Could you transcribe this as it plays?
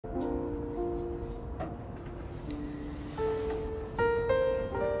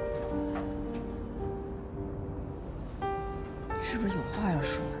是不是有话要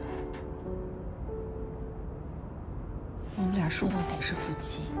说？我们俩说到底是夫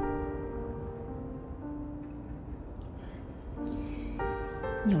妻。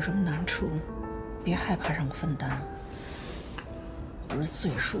你有什么难处，别害怕让我分担。不是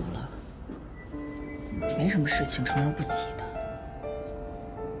岁数了，没什么事情承受不起的。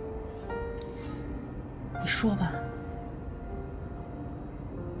你说吧。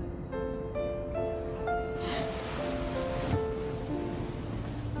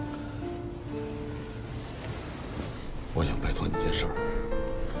我想拜托你件事儿。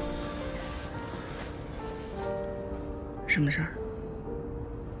什么事儿？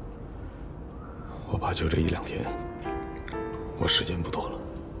我怕就这1、2天，我时间不多了。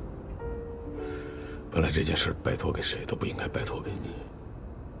本来这件事拜托给谁都不应该拜托给你，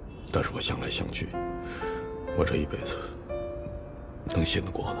但是我想来想去，我这一辈子能信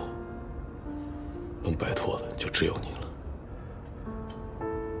得过的，能拜托的就只有你了。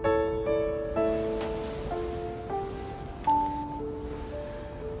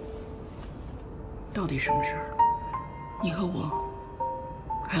到底什么事儿？你和我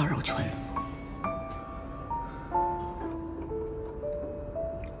还要绕圈呢。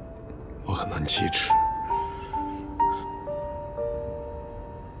我很难启齿。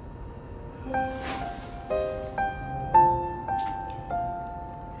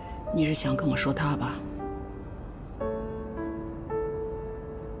你是想跟我说他吧？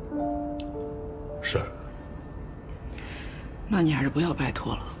是。那你还是不要拜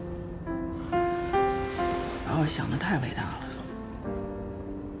托了，把我想得太伟大了。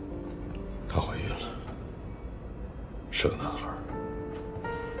她怀孕了，是个男孩。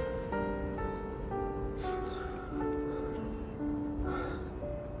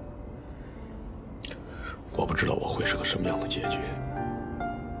我不知道我会是个什么样的结局。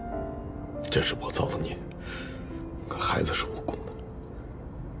这是我造的孽，可孩子是无辜的。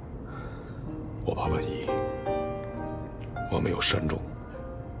我怕万一我没有善终，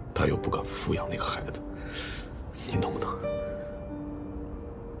他又不敢抚养那个孩子，你能不能？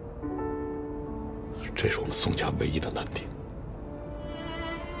这是我们宋家唯一的难题。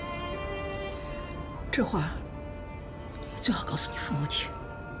这话最好告诉你父母听，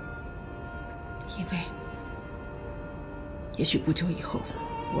因为也许不久以后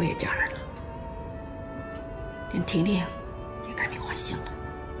我也嫁人了，连婷婷也改名换姓了。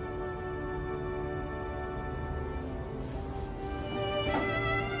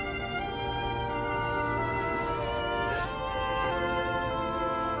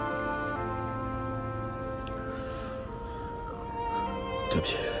对不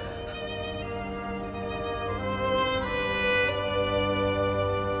起。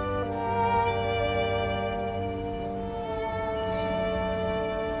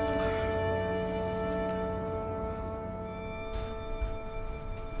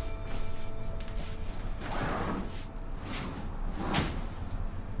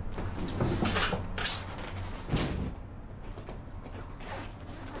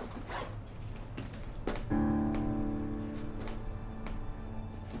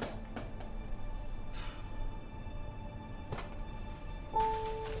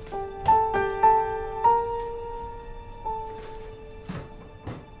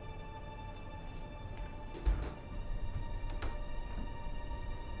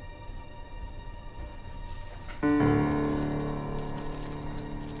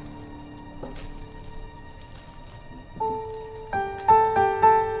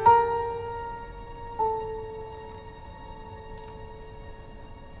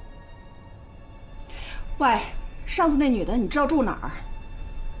喂，上次那女的，你知道住哪儿？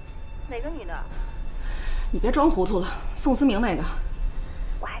哪个女的？你别装糊涂了，宋思明那个。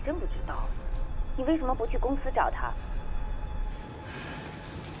我还真不知道。你为什么不去公司找她？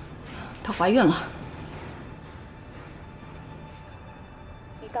她怀孕了。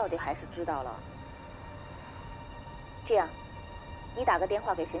你到底还是知道了。这样，你打个电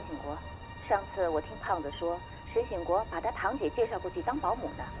话给沈醒国。上次我听胖子说，沈醒国把他堂姐介绍过去当保姆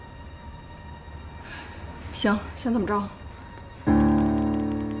呢。行，先这么着。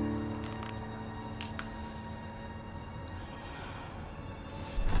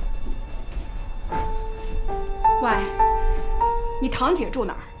喂，你堂姐住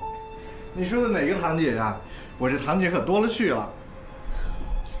哪儿？你说的哪个堂姐呀？我这堂姐可多了去了。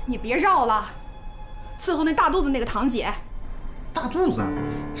你别绕了，伺候那大肚子那个堂姐。大肚子？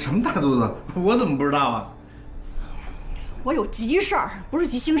什么大肚子？我怎么不知道啊？我有急事儿，不是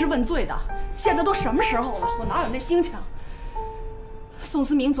急兴师问罪的。现在都什么时候了，我哪有那心情？宋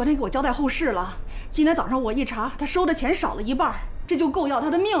思明昨天给我交代后事了，今天早上我一查，他收的钱少了一半，这就够要他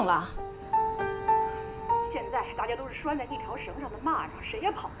的命了。现在大家都是拴在那条绳上的蚂蚱，谁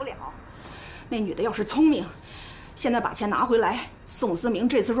也跑不了。那女的要是聪明，现在把钱拿回来，宋思明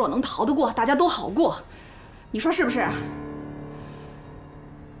这次若能逃得过，大家都好过。你说是不是？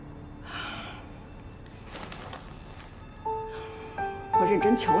我认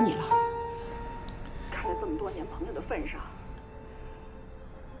真求你了，看在这么多年朋友的份上，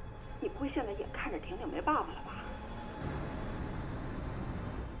你不会现在眼看着婷婷没爸爸了吧？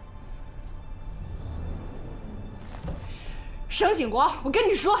沈醒国，我跟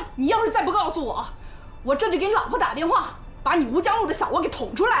你说，你要是再不告诉我，我这就给你老婆打电话，把你吴江路的小窝给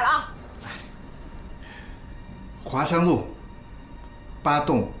捅出来了啊！华香路8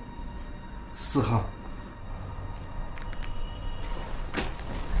栋4号。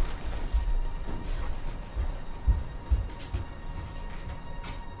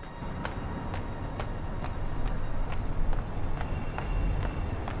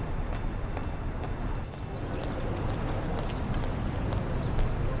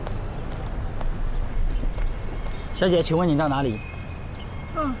小姐，请问你到哪里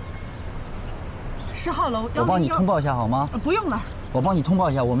10号楼。我帮你通报一下好吗？不用了，我帮你通报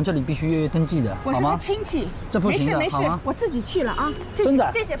一下，我们这里必须预约登记的，我是他亲戚。这不行的，没事，好吗？我自己去了啊。谢谢真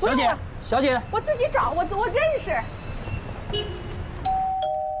的，谢谢，小姐，小姐，我自己找，我认识。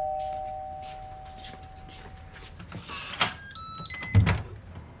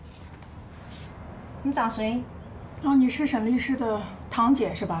你找谁？哦，你是沈律师的堂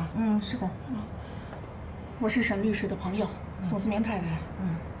姐是吧？嗯，是的。我是沈律师的朋友，宋思明太太。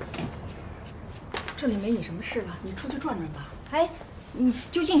这里没你什么事了，你出去转转吧。哎，你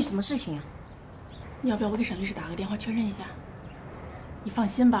究竟什么事情啊？你要不要我给沈律师打个电话确认一下？你放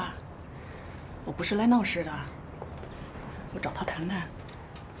心吧，我不是来闹事的，我找他谈谈。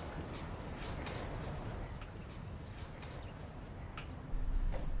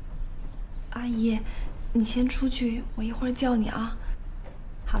阿姨，你先出去，我一会儿叫你啊。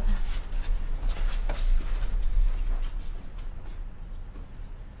好的。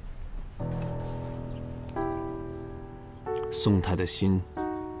宋太的心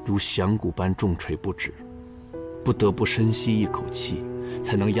如响鼓般重锤不止，不得不深吸一口气，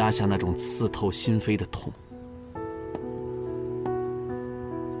才能压下那种刺透心扉的痛。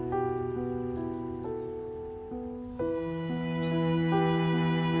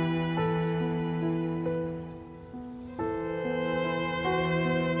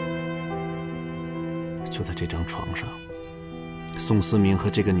就在这张床上，宋思明和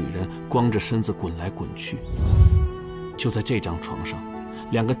这个女人光着身子滚来滚去。就在这张床上，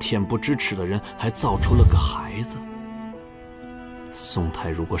两个恬不知耻的人还造出了个孩子。宋太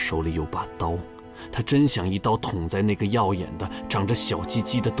如果手里有把刀，他真想一刀捅在那个耀眼的、长着小鸡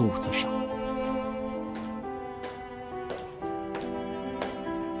鸡的肚子上。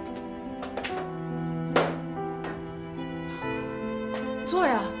坐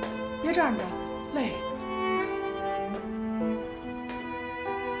呀，别站着，累。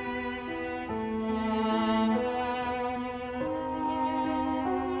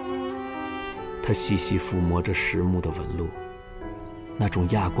他细细抚摸着实木的纹路，那种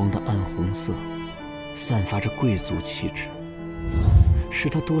亚光的暗红色，散发着贵族气质，是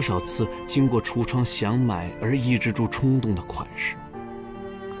他多少次经过橱窗想买而抑制住冲动的款式。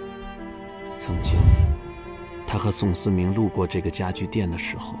曾经，他和宋思明路过这个家具店的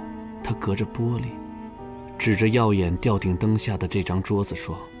时候，他隔着玻璃，指着耀眼吊顶灯下的这张桌子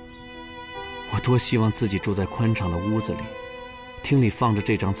说：“我多希望自己住在宽敞的屋子里，厅里放着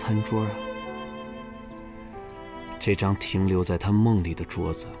这张餐桌啊。”这张停留在他梦里的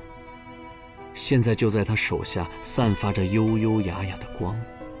桌子，现在就在他手下散发着幽幽雅雅的光。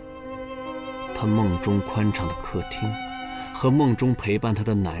他梦中宽敞的客厅，和梦中陪伴他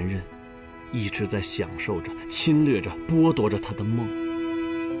的男人，一直在享受着、侵略着、剥夺着他的梦。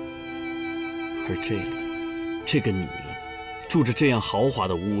而这里，这个女人，住着这样豪华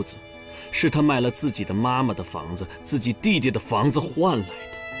的屋子，是他卖了自己的妈妈的房子、自己弟弟的房子换来的。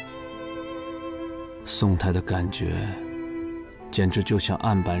宋太的感觉，简直就像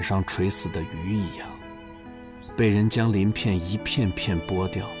案板上垂死的鱼一样，被人将鳞片一片片剥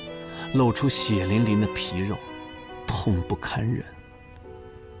掉，露出血淋淋的皮肉，痛不堪忍。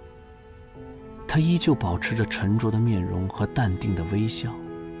他依旧保持着沉着的面容和淡定的微笑，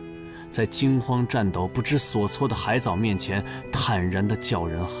在惊慌战斗、不知所措的海藻面前，坦然地叫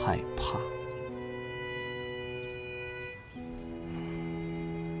人害怕。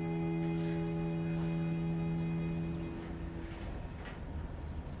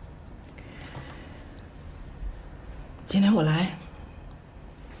今天我来，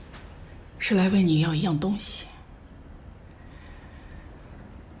是来问你要一样东西。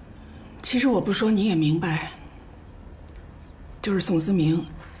其实我不说你也明白，就是宋思明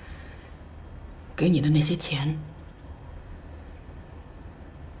给你的那些钱。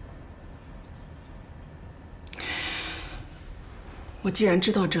我既然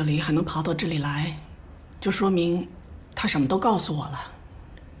知道这里还能跑到这里来，就说明他什么都告诉我了。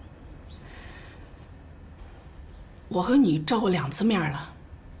我和你照过2次面了，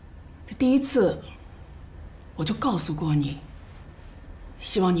第1次我就告诉过你，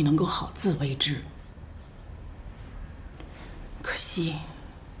希望你能够好自为之。可惜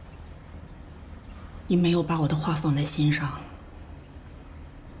你没有把我的话放在心上。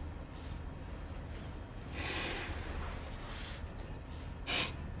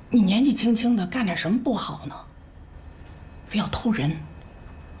你年纪轻轻的干点什么不好呢？非要偷人？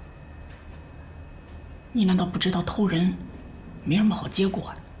你难道不知道偷人没什么好结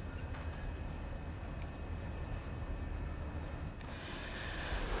果？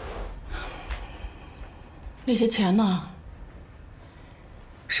那些钱呢，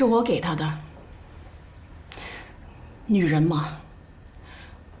是我给他的。女人嘛，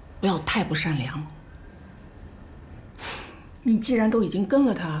不要太不善良。你既然都已经跟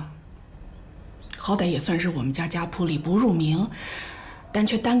了他，好歹也算是我们家家谱里不入名，但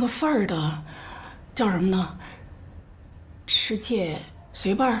却单个份儿的，叫什么呢？吃妾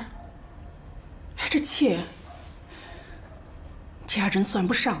随伴儿。这妾还真算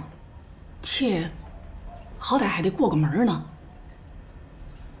不上，妾好歹还得过个门呢。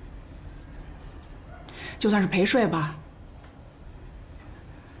就算是陪睡吧，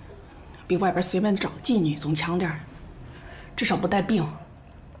比外边随便找个妓女总强点儿。至少不带病。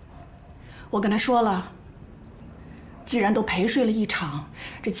我跟他说了，既然都陪睡了一场，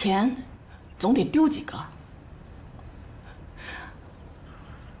这钱总得丢几个。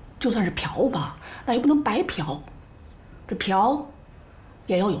就算是嫖吧，那也不能白嫖，这嫖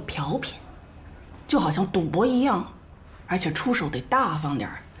也要有嫖品，就好像赌博一样，而且出手得大方点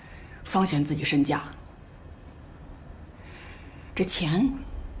儿，方显自己身价。这钱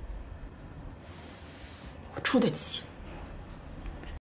我出得起。